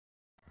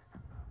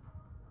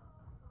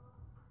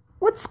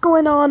What's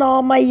going on,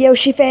 all my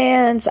Yoshi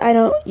fans? I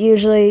don't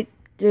usually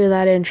do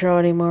that intro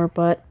anymore,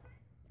 but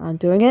I'm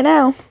doing it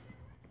now.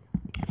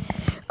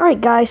 Alright,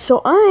 guys,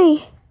 so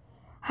I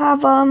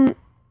have,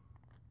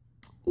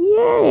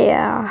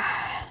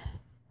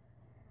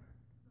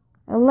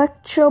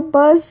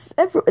 Electrobuzz.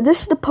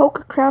 This is the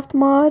PokeCraft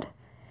mod.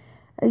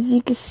 As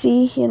you can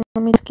see here,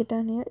 let me get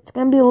down here. It's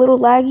gonna be a little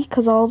laggy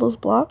because of all those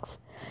blocks.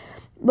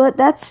 But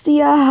that's the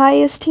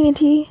highest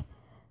TNT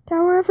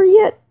tower ever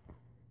yet.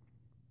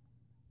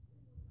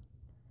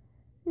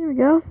 There we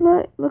go.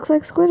 Look, looks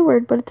like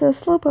Squidward, but it's a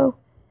Slowpoke.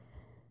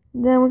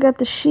 Then we got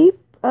the sheep.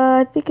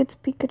 I think it's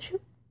Pikachu.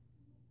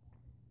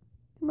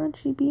 Come on,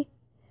 sheepy.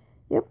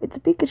 Yep, it's a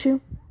Pikachu.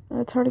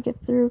 It's hard to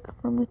get through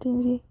from the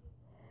TNT.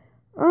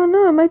 Oh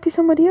no, it might be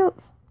somebody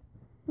else.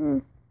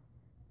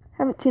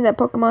 Haven't seen that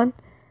Pokemon.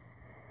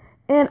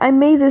 And I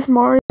made this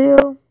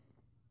Mario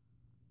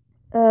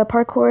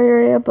parkour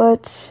area,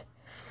 but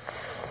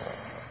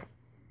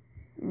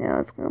now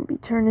it's gonna be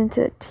turned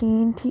into a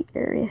TNT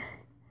area.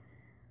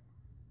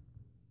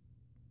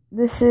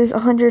 This is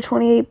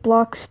 128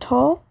 blocks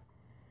tall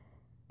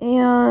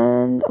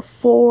and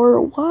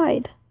 4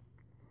 wide.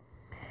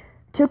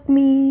 Took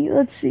me,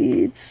 let's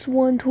see, it's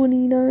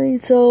 129,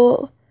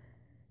 so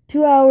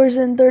 2 hours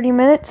and 30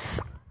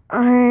 minutes.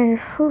 Long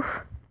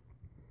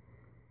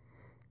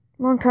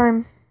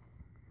time.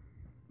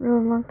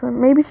 Really long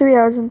time. Maybe 3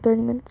 hours and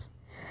 30 minutes.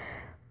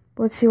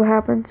 Let's see what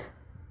happens.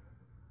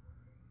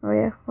 Oh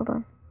yeah, hold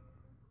on.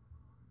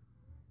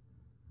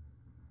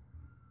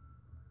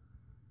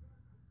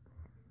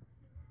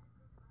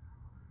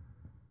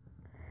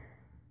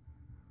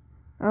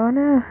 Oh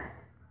no.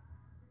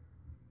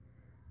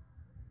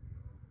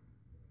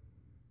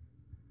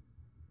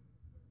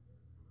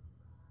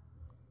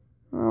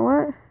 Oh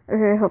what?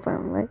 Okay, hold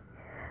on.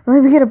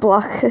 Let me get a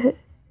block.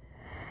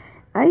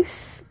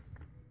 Ice?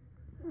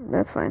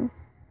 That's fine.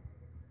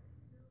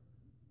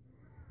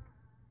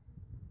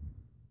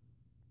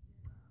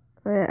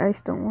 Oh yeah,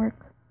 ice don't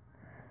work.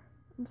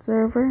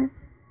 Observer.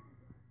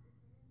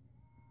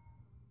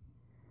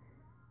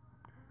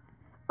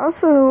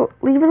 Also,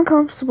 leave in the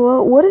comments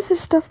below, what does this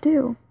stuff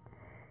do?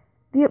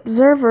 The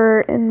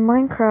observer in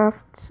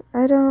Minecraft,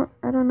 I don't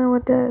know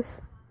what it does.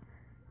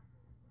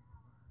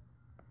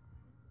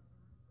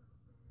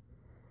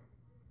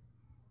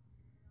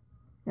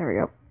 There we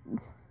go.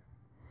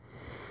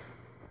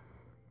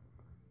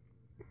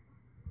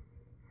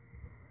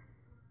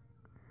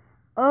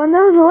 Oh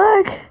no, the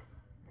lag!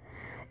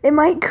 It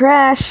might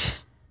crash.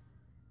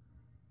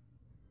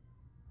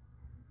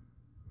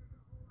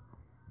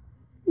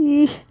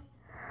 Eesh.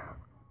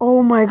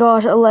 Oh my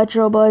gosh,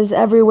 Electrobuzz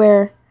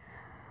everywhere.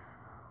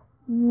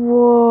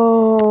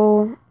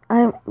 Whoa.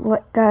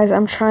 Guys,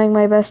 I'm trying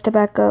my best to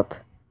back up.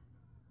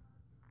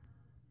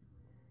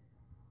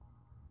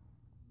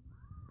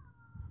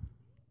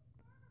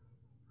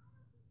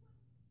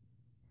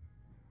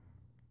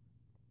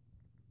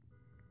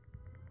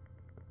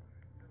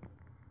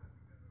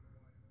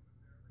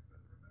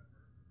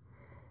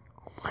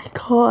 Oh my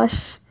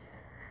gosh.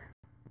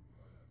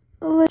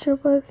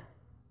 Electrobuzz.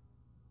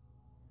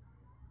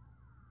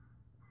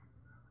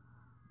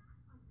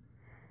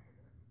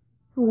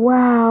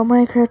 Wow,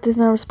 Minecraft is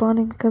not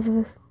responding because of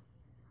this.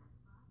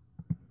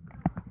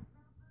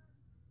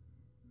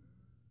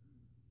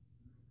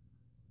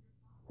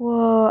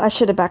 Whoa, I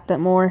should have backed up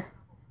more.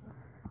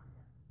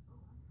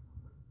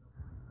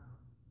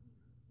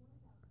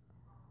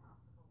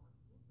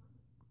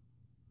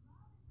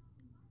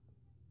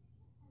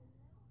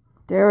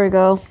 There we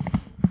go.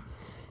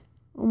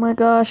 Oh my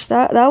gosh,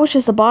 that was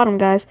just the bottom,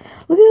 guys.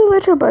 Look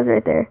at the Electrobuzz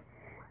right there.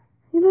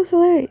 He looks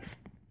hilarious.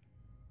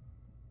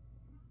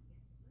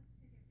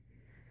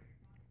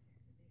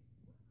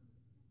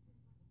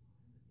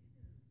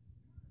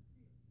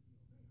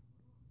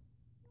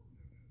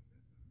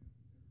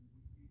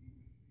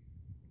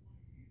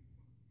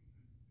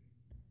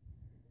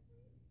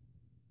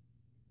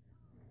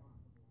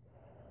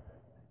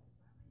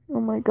 Oh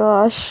my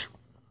gosh.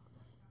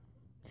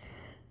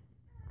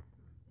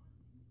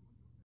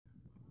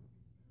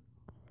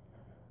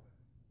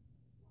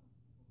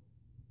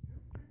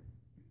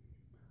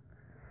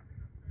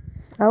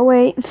 Oh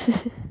wait.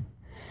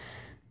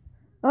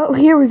 Oh,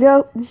 here we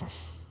go.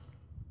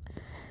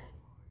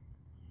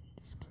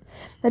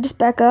 I just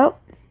back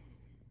up.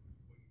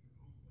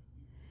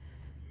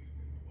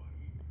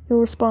 He'll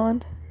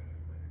respond.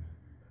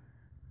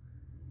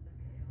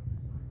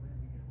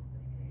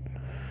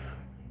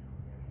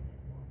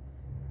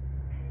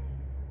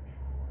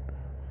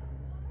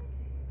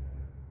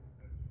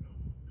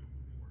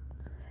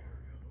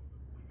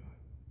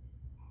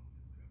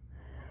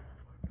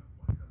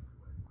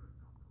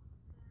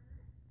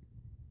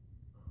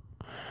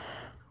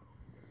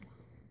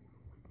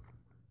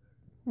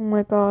 Oh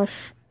my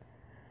gosh.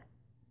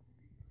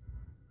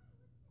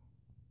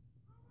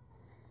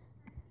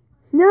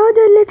 No,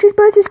 the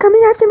Electrobuzz is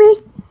coming after me.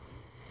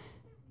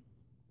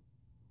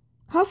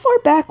 How far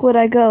back would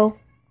I go?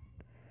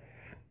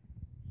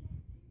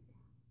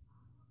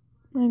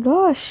 My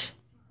gosh.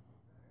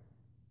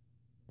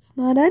 It's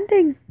not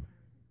ending.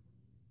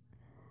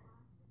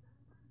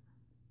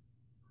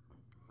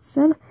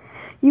 Son,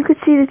 you could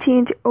see the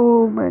TNT.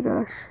 Oh my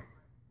gosh.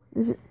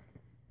 Is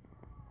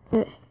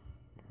it?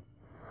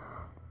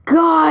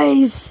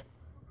 Guys!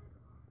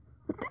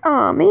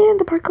 Oh man,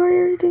 the parkour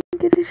area didn't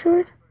get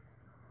destroyed.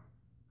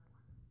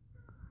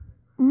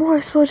 More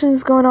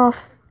explosions going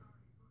off.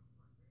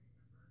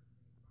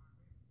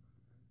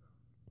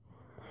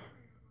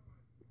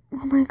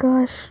 Oh my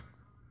gosh.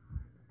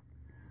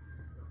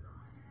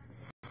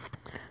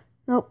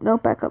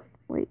 Nope, back up.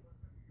 Wait.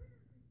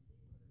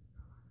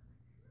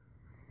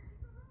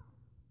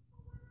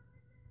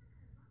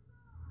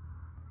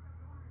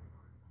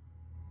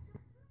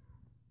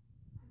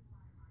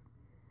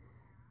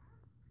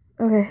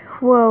 Okay,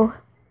 whoa.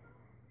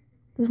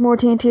 There's more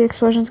TNT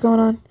explosions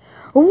going on.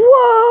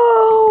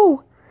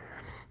 Whoa!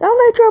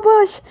 Electro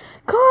bus!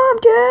 Calm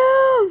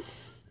down!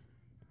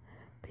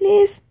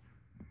 Please.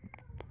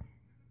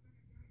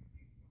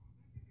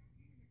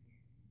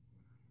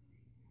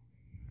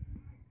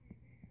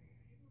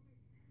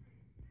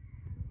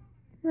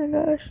 Oh my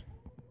gosh.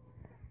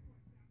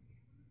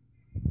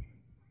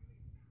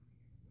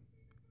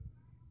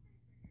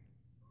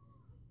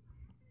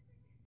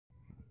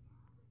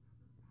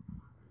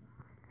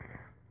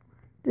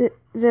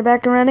 Is it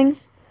back and running?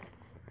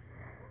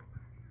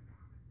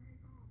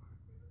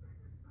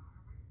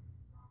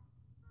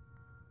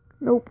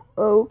 Nope.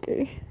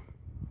 Okay.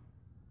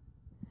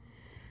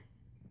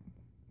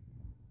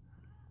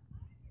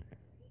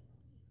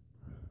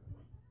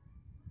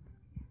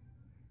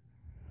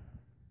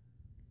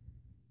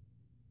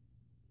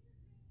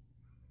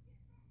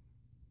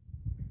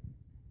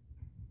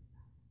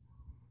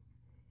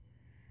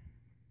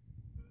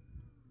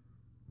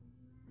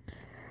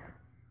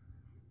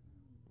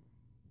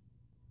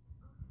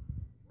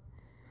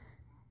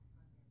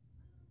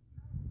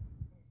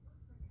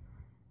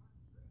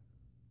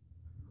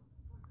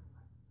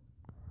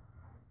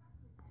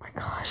 Oh my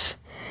gosh.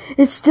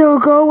 It's still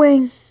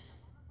going.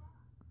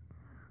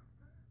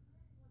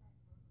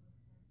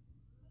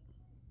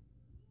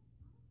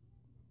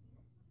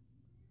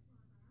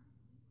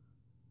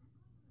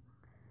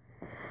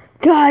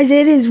 Guys,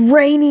 it is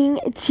raining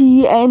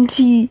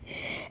TNT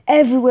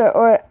everywhere,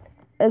 or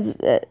as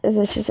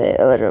I should say,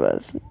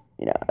 electrobus.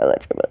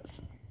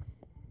 Electrobus.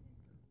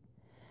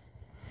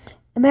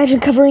 Imagine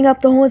covering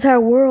up the whole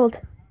entire world.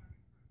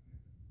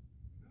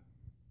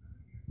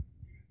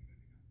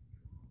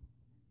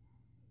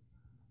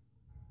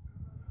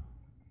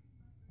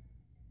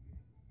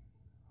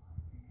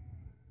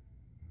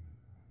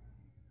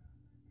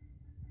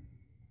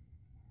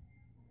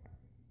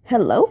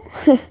 Hello?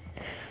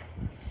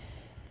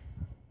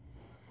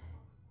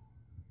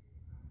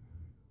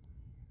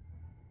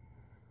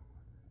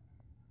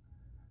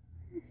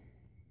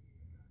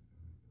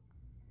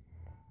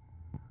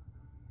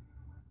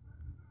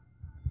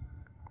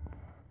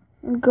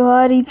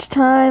 God, each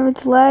time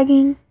it's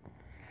lagging.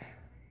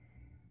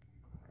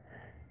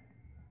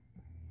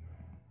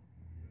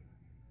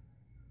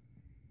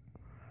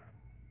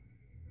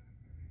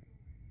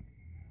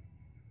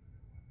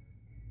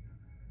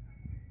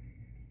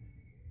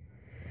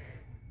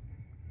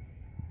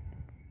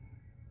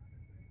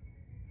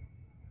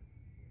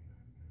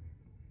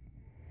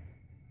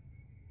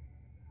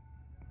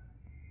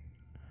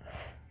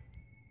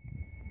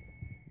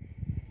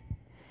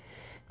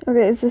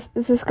 Okay, is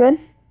this good?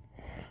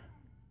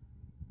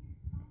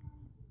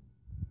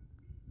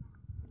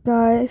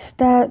 Guys,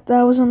 that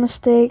was a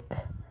mistake.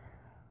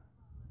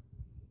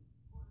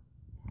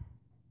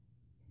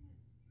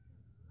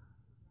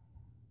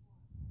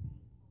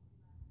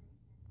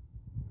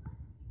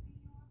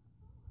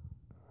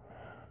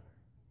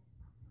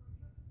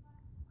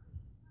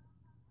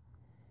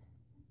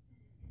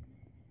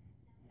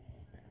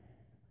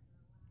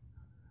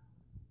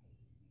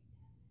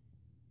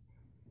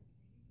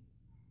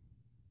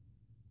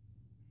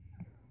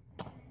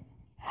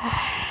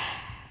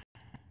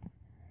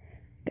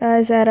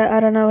 Guys, I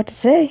don't know what to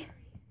say.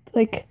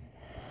 Like,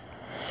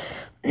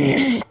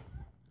 it's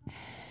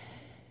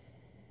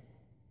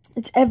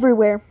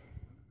everywhere.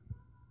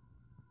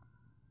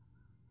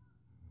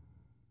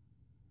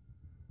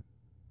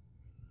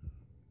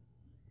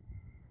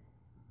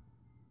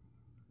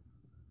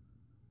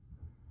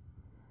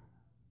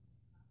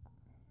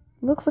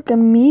 Looks like a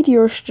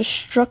meteor just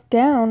struck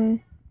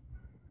down.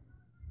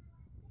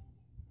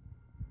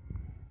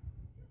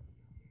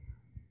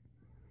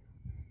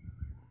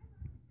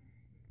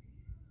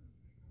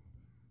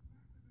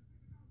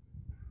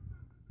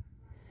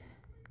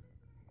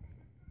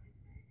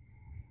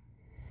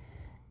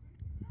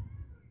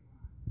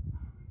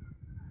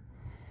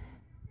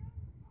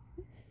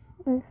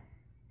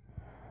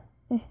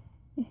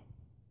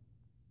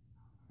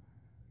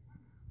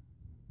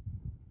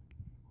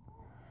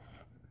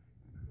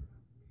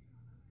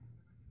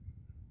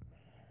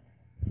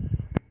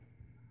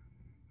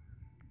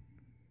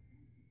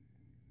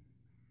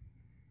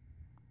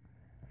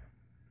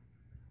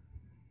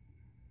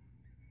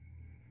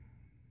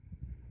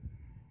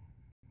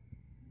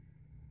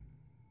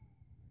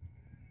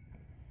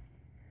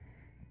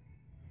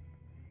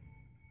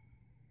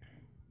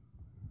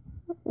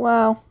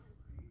 Wow.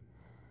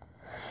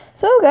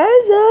 So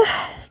guys,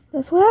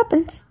 that's what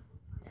happens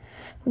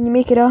when you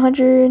make it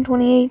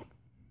 128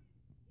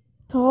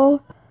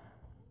 tall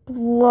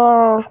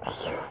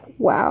blocks.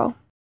 Wow.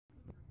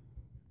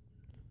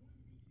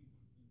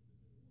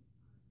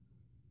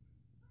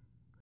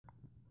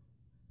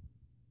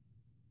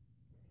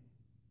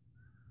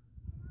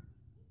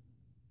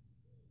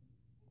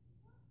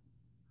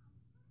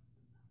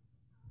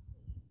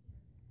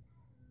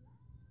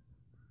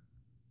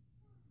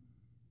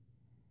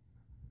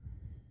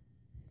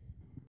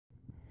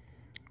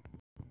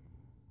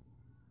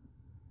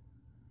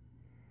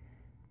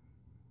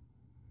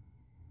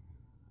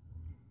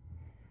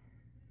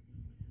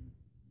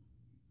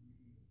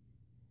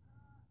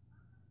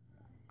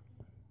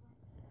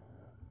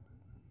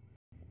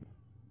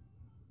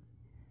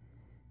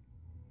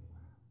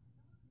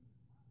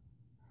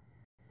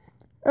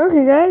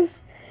 Okay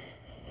guys,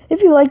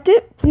 if you liked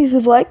it, please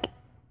leave a like.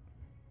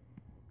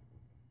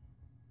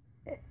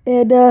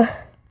 And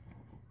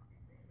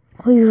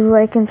please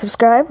like and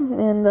subscribe,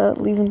 and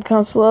leave in the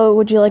comments below.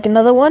 Would you like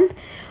another one?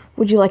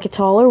 Would you like it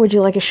taller? Would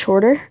you like it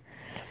shorter?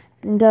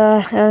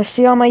 And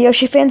see all my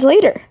Yoshi fans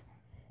later.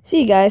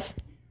 See you guys.